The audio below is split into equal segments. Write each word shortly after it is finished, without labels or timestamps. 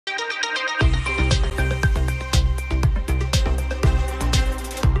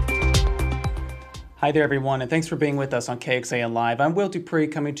Hi there, everyone, and thanks for being with us on KXAN Live. I'm Will Dupree,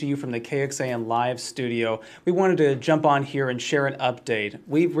 coming to you from the KXAN Live studio. We wanted to jump on here and share an update.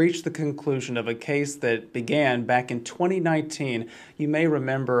 We've reached the conclusion of a case that began back in 2019. You may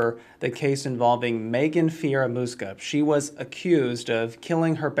remember the case involving Magen Fieramusca. She was accused of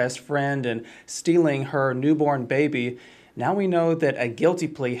killing her best friend and stealing her newborn baby. Now we know that a guilty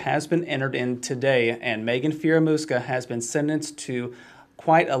plea has been entered in today, and Magen Fieramusca has been sentenced to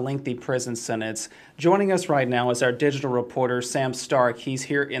quite a lengthy prison sentence. Joining us right now is our digital reporter, Sam Stark. He's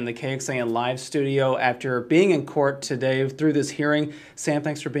here in the KXAN Live studio after being in court today through this hearing. Sam,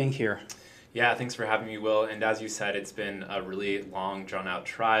 thanks for being here. Yeah, thanks for having me, Will. And as you said, it's been a really long, drawn-out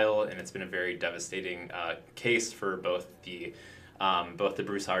trial, and it's been a very devastating case for both the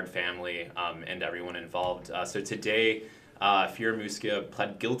Broussard family and everyone involved. So today, Fieramusca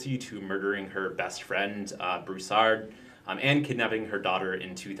pled guilty to murdering her best friend, Broussard, and kidnapping her daughter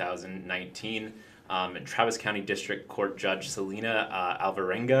in 2019. Travis County District Court Judge Selena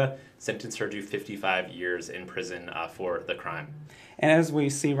Alvarenga sentenced her to 55 years in prison for the crime. And as we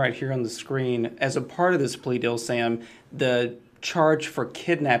see right here on the screen, as a part of this plea deal, Sam, the charge for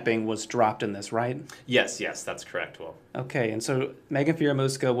kidnapping was dropped in this, right? Yes, that's correct, Will. Okay, and so Magen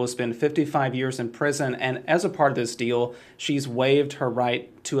Fieramusca will spend 55 years in prison, and as a part of this deal, she's waived her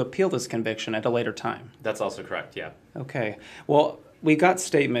right to appeal this conviction at a later time. That's also correct, yeah. Okay, well, we got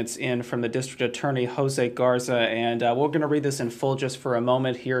statements in from the district attorney, Jose Garza, and we're going to read this in full just for a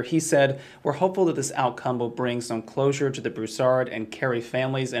moment here. He said, "We're hopeful that this outcome will bring some closure to the Broussard and Carey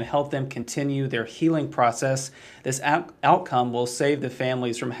families and help them continue their healing process. This outcome will save the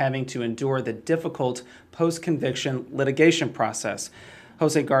families from having to endure the difficult post-conviction litigation process."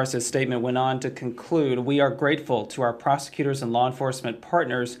 Jose Garza's statement went on to conclude, "We are grateful to our prosecutors and law enforcement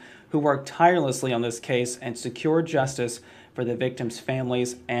partners who worked tirelessly on this case and secured justice for the victims'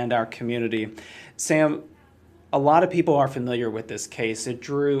 families and our community." Sam, a lot of people are familiar with this case. It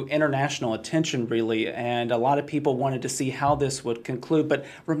drew international attention, really, and a lot of people wanted to see how this would conclude. But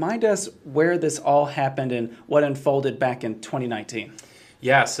remind us where this all happened and what unfolded back in 2019.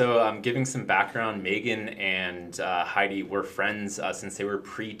 Yeah, so giving some background, Magen and Heidi were friends since they were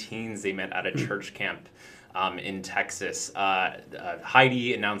pre-teens. They met at a church camp in Texas.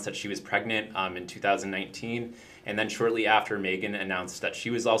 Heidi announced that she was pregnant in 2019, and then shortly after, Magen announced that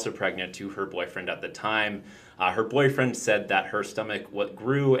she was also pregnant to her boyfriend at the time. Her boyfriend said that her stomach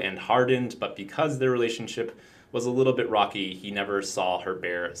grew and hardened, but because their relationship was a little bit rocky, he never saw her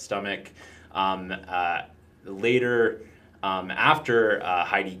bare stomach. Later, after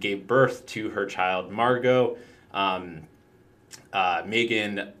Heidi gave birth to her child, Margot,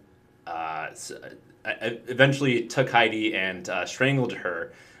 Magen eventually took Heidi and strangled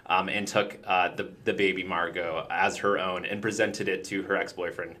her and took the baby Margot as her own and presented it to her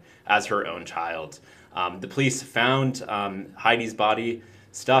ex-boyfriend as her own child. The police found Heidi's body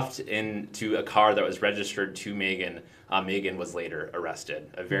stuffed into a car that was registered to Magen. Magen was later arrested.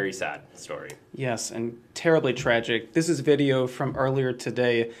 A very sad story. Yes, and terribly tragic. This is video from earlier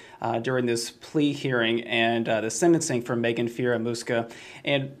today during this plea hearing and the sentencing for Magen Fieramusca.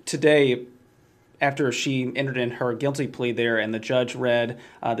 And today, after she entered in her guilty plea there and the judge read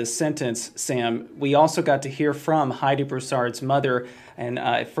the sentence, Sam, we also got to hear from Heidi Broussard's mother.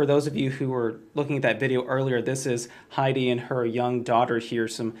 And for those of you who were looking at that video earlier, this is Heidi and her young daughter here,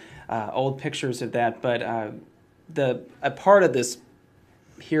 some old pictures of that. But a part of this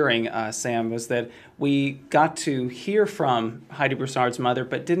hearing, Sam, was that we got to hear from Heidi Broussard's mother,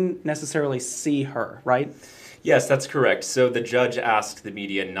 but didn't necessarily see her, right? Yes, that's correct. So the judge asked the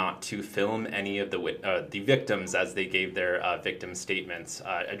media not to film any of the victims as they gave their victim statements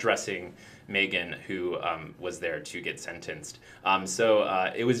addressing Magen, who was there to get sentenced.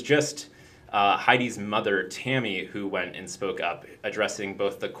 So it was just Heidi's mother, Tammy, who went and spoke up, addressing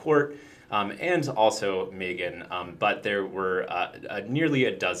both the court and also Magen. But there were nearly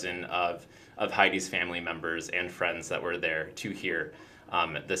a dozen of Heidi's family members and friends that were there to hear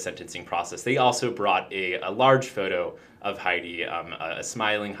the sentencing process. They also brought a large photo of Heidi, a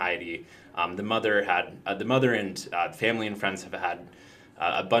smiling Heidi. The mother and family and friends have had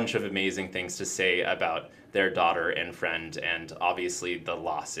a bunch of amazing things to say about their daughter and friend, and obviously the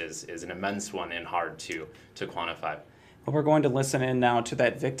loss is an immense one and hard to quantify. Well, we're going to listen in now to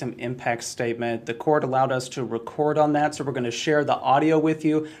that victim impact statement. The court allowed us to record on that, so we're going to share the audio with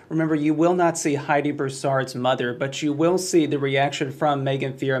you. Remember, you will not see Heidi Broussard's mother, but you will see the reaction from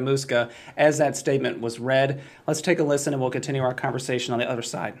Magen Fieramusca as that statement was read. Let's take a listen and we'll continue our conversation on the other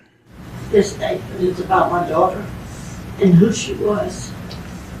side. This statement is about my daughter and who she was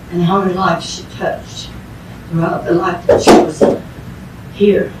and how her life she touched throughout the life that she was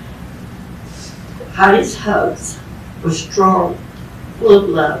here. Heidi's hugs were strong, full of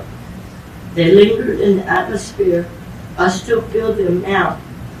love. They lingered in the atmosphere. I still feel them now.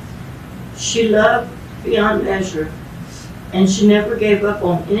 She loved beyond measure, and she never gave up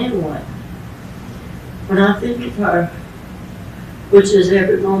on anyone. When I think of her, which is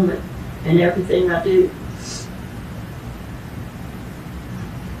every moment and everything I do,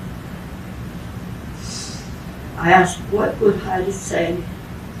 I ask, what would Heidi say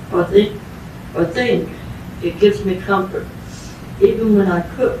or think? It gives me comfort. Even when I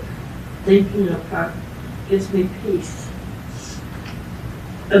cook, thinking of her gives me peace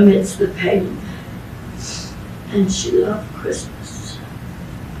amidst the pain. And she loved Christmas.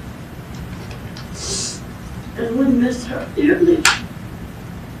 And we miss her dearly.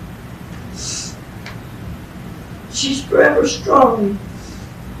 She's forever strong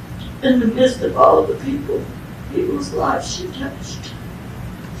in the midst of all of the people's lives she touched.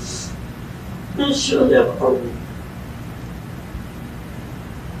 And she'll live on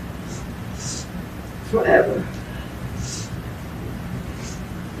forever.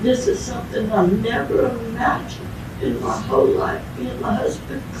 This is something I never imagined in my whole life. Me and my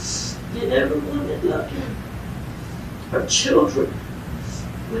husband, and everyone that loved her, our children,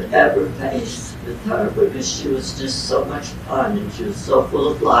 would ever face with her, because she was just so much fun and she was so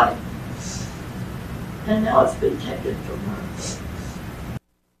full of life. And now it's been taken from her.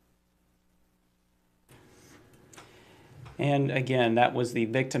 And again, that was the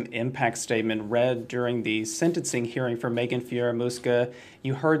victim impact statement read during the sentencing hearing for Magen Fieramusca.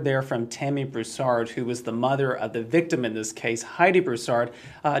 You heard there from Tammy Broussard, who was the mother of the victim in this case, Heidi Broussard,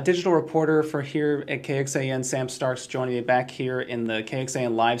 digital reporter for here at KXAN. Sam Starks joining me back here in the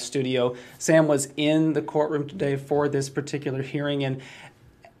KXAN live studio. Sam was in the courtroom today for this particular hearing, and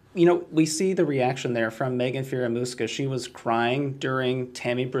you know, we see the reaction there from Magen Fieramusca. She was crying during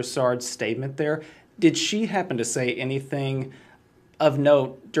Tammy Broussard's statement there. Did she happen to say anything of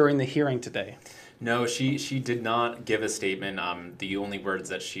note during the hearing today? No, she did not give a statement. The only words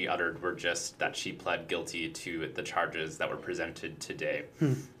that she uttered were just that she pled guilty to the charges that were presented today.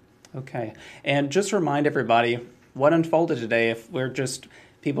 Okay. And just remind everybody what unfolded today. If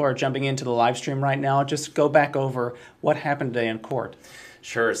people are jumping into the live stream right now, just go back over what happened today in court.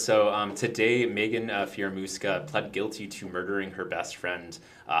 Sure. So today, Magen Fieramusca pled guilty to murdering her best friend,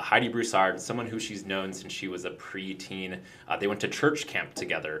 Heidi Broussard, someone who she's known since she was a preteen. They went to church camp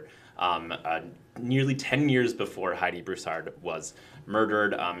together nearly 10 years before Heidi Broussard was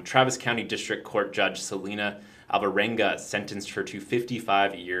murdered. Travis County District Court Judge Selena Alvarenga sentenced her to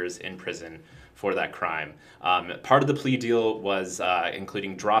 55 years in prison for that crime. Part of the plea deal was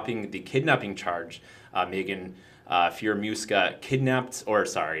including dropping the kidnapping charge. Magen Fieramusca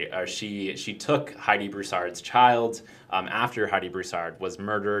she took Heidi Broussard's child after Heidi Broussard was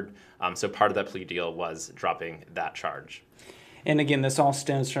murdered. So part of that plea deal was dropping that charge. And again, this all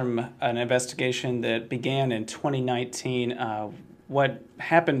stems from an investigation that began in 2019. What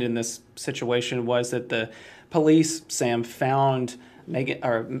happened in this situation was that the police, Sam, found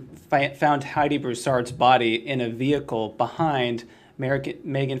Heidi Broussard's body in a vehicle behind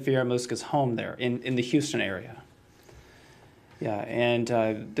Magen Fieramusca's home there in the Houston area. Yeah, and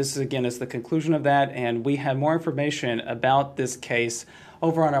this again is the conclusion of that, and we have more information about this case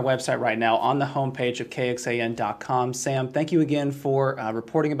over on our website right now on the homepage of KXAN.com. Sam, thank you again for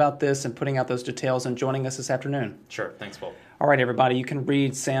reporting about this and putting out those details and joining us this afternoon. Sure, thanks, Paul. All right, everybody, you can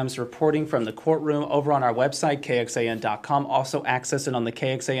read Sam's reporting from the courtroom over on our website, KXAN.com. Also access it on the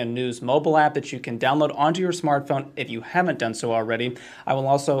KXAN News mobile app that you can download onto your smartphone if you haven't done so already. I will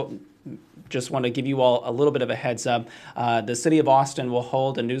also just want to give you all a little bit of a heads up. The City of Austin will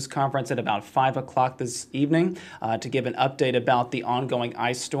hold a news conference at about 5 o'clock this evening to give an update about the ongoing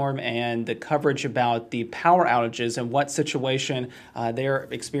ice storm and the coverage about the power outages and what situation they're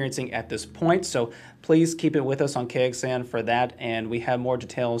experiencing at this point. So please keep it with us on KXAN for that, and we have more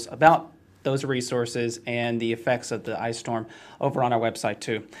details about those resources and the effects of the ice storm over on our website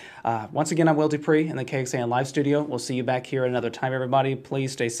too. Once again, I'm Will Dupree in the KXAN Live Studio. We'll see you back here at another time, everybody.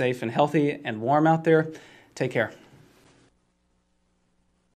 Please stay safe and healthy and warm out there. Take care.